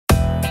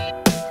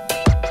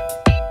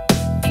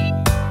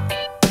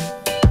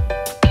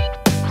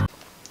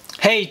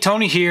Hey,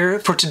 Tony here.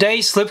 For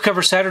today's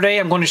Slipcover Saturday,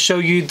 I'm going to show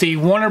you the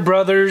Warner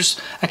Brothers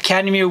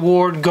Academy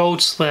Award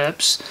Gold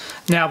Slips.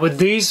 Now with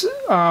these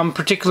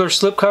particular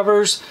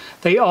slipcovers,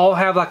 they all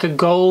have like a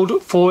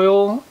gold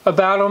foil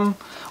about them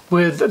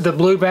with the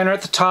blue banner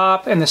at the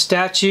top and the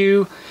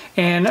statue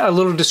and a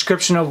little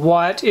description of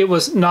what it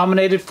was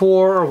nominated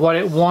for or what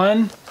it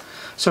won.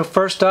 So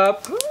first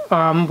up,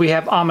 we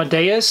have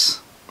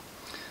Amadeus.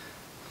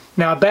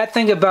 Now a bad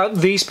thing about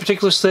these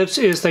particular slips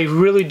is they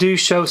really do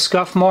show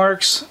scuff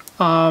marks.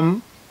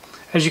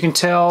 As you can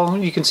tell,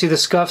 you can see the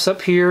scuffs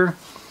up here.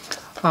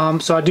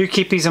 So I do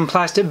keep these in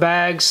plastic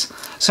bags.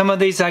 Some of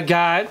these I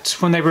got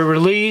when they were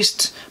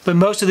released, but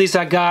most of these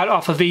I got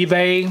off of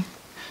eBay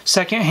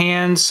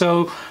secondhand,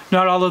 so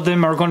not all of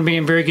them are going to be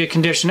in very good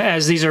condition,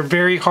 as these are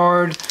very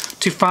hard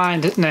to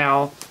find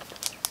now.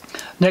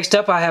 Next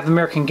up I have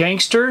American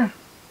Gangster,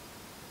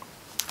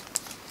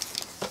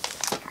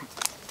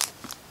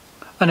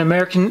 An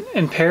American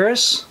in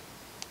Paris,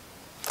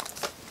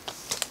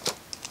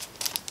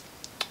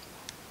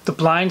 The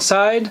Blind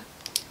Side,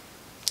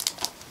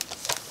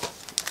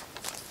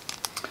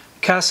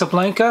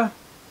 Casablanca,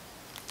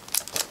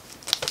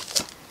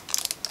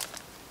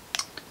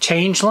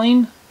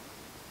 Changeling,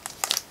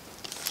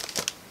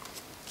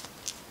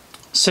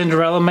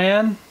 Cinderella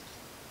Man,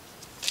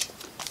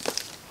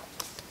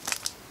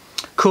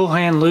 Cool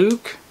Hand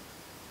Luke,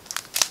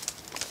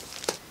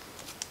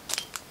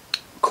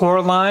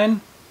 Coraline,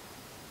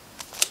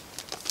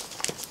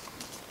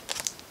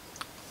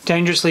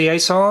 Dangerous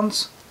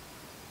Liaisons,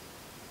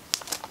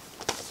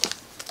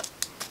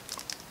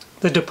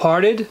 The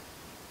Departed,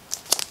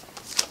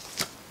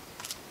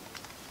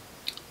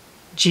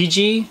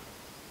 Gigi.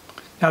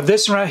 Now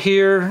this one right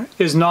here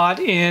is not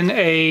in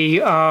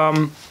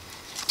a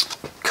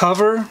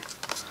cover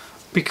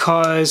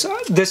because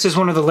this is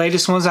one of the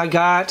latest ones I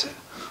got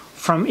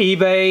from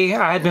eBay.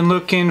 I had been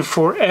looking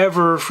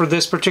forever for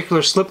this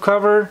particular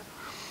slipcover,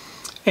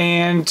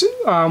 and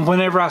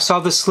whenever I saw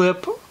the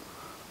slip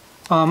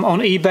on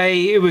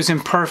eBay, it was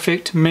in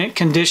perfect mint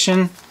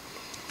condition,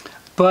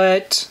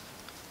 but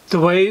the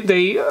way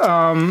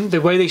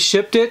they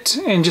shipped it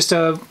in just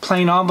a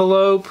plain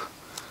envelope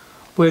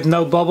with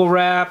no bubble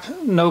wrap,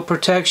 no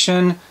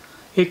protection,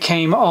 it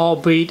came all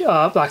beat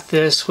up like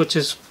this, which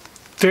is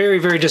very,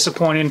 very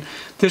disappointing.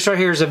 This right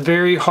here is a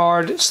very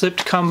hard slip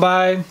to come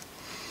by,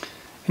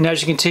 and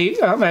as you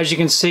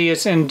can see,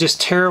 it's in just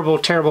terrible,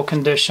 terrible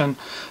condition.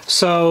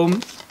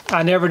 So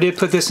I never did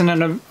put this in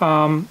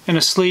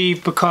a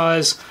sleeve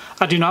because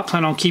I do not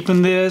plan on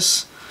keeping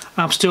this.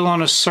 I'm still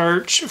on a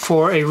search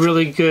for a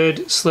really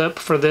good slip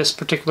for this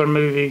particular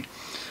movie.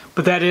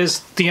 But that is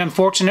the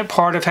unfortunate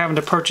part of having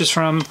to purchase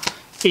from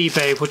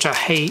eBay, which I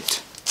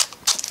hate.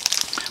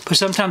 But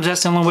sometimes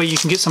that's the only way you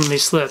can get some of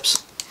these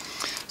slips.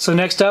 So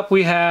next up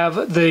we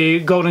have the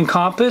Golden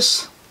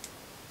Compass,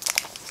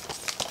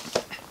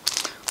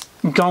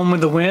 Gone with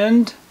the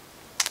Wind,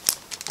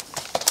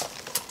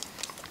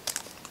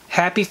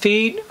 Happy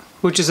Feet,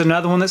 which is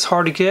another one that's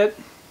hard to get,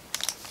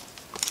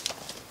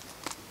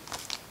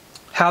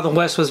 How the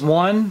West Was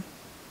Won,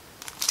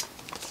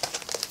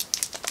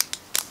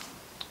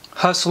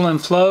 Hustle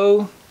and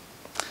Flow.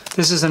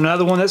 This is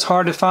another one that's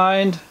hard to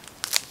find,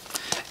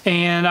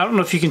 and I don't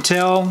know if you can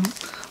tell,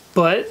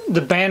 but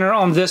the banner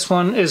on this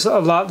one is a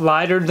lot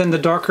lighter than the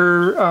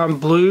darker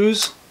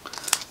blues.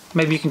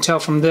 Maybe you can tell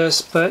from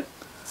this, but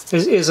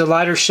it is a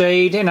lighter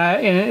shade, and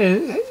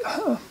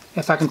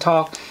if I can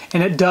talk,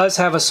 and it does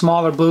have a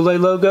smaller Blu-ray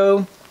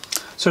logo.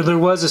 So there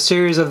was a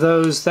series of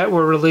those that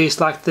were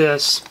released like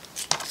this.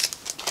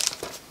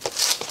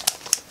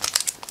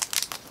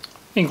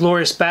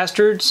 Inglourious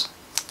Bastards,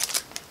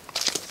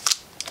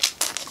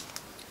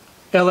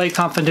 LA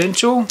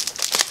Confidential,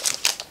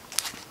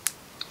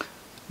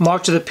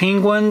 March of the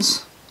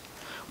Penguins,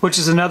 which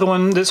is another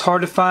one that's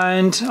hard to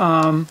find,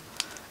 and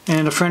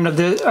a friend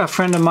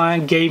of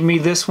mine gave me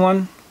this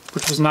one,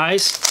 which was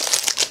nice.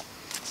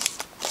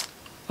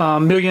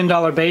 $1 Million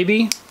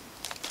Baby,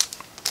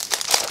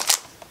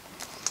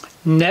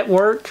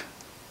 Network,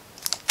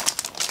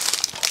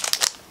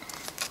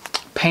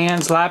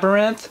 Pan's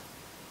Labyrinth,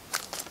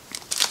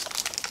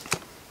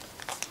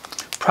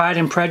 Pride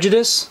and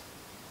Prejudice,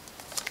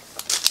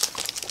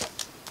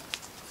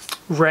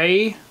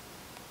 Ray,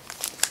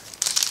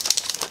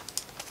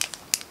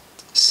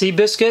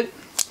 Seabiscuit,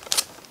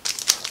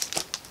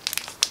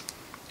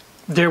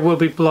 There Will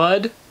Be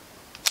Blood,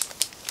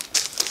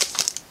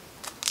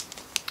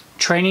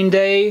 Training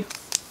Day,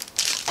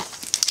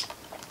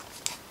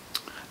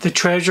 The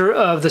Treasure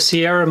of the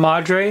Sierra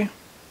Madre,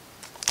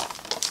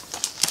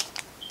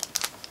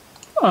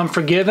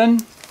 Unforgiven,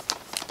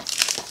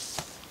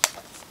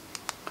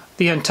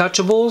 The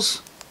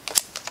Untouchables,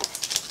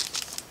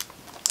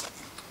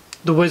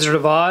 The Wizard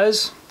of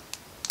Oz.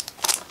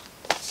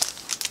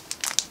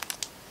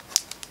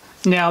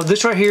 Now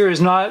this right here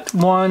is not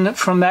one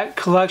from that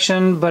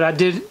collection, but I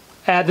did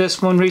add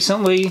this one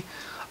recently.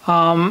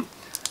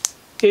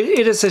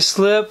 It is a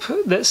slip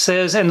that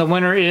says "and the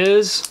winner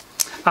is."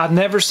 I've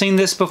never seen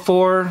this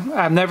before.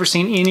 I've never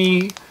seen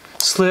any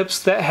slips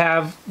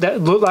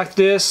that look like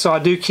this, so I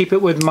do keep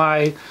it with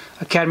my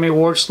Academy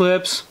Award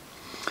slips.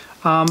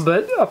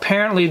 But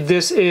apparently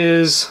this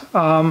is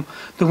the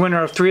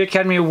winner of 3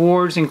 Academy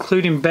Awards,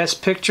 including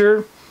Best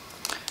Picture.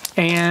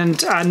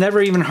 And I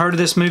never even heard of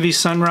this movie,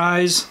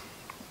 Sunrise.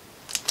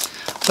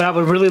 But I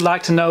would really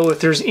like to know if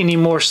there's any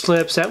more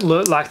slips that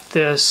look like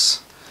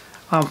this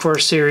for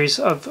a series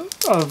of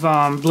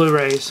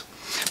Blu-rays.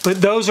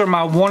 But those are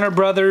my Warner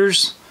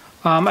Brothers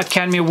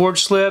Academy Award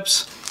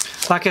slips.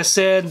 Like I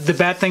said, the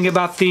bad thing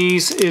about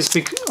these is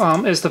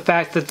the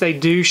fact that they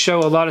do show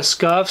a lot of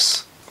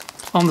scuffs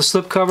on the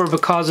slipcover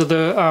because of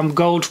the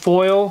gold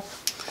foil.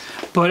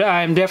 But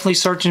I'm definitely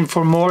searching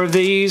for more of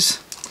these.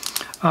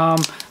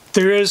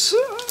 There is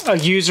a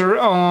user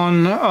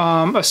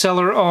on a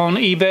seller on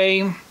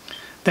eBay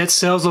that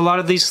sells a lot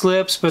of these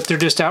slips, but they're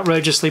just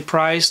outrageously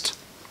priced.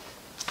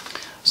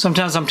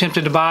 Sometimes I'm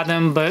tempted to buy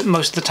them, but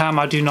most of the time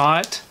I do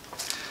not.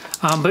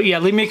 But yeah,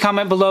 leave me a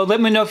comment below. Let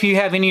me know if you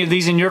have any of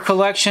these in your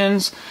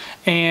collections,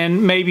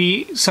 and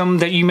maybe some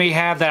that you may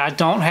have that I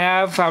don't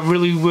have. I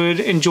really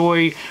would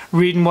enjoy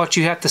reading what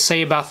you have to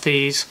say about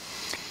these.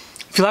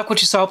 If you like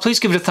what you saw, please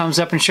give it a thumbs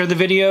up and share the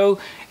video.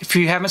 If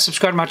you haven't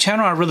subscribed to my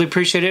channel, I really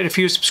appreciate it if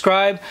you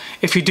subscribe.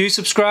 If you do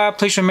subscribe,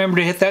 please remember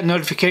to hit that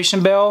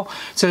notification bell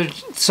so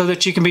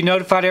that you can be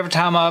notified every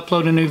time I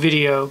upload a new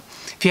video.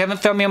 If you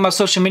haven't found me on my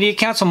social media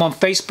accounts, I'm on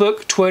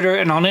Facebook, Twitter,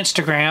 and on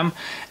Instagram.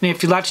 And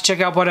if you'd like to check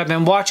out what I've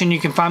been watching, you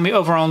can find me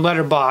over on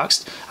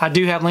Letterboxd. I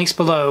do have links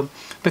below.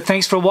 But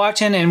thanks for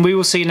watching, and we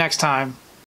will see you next time.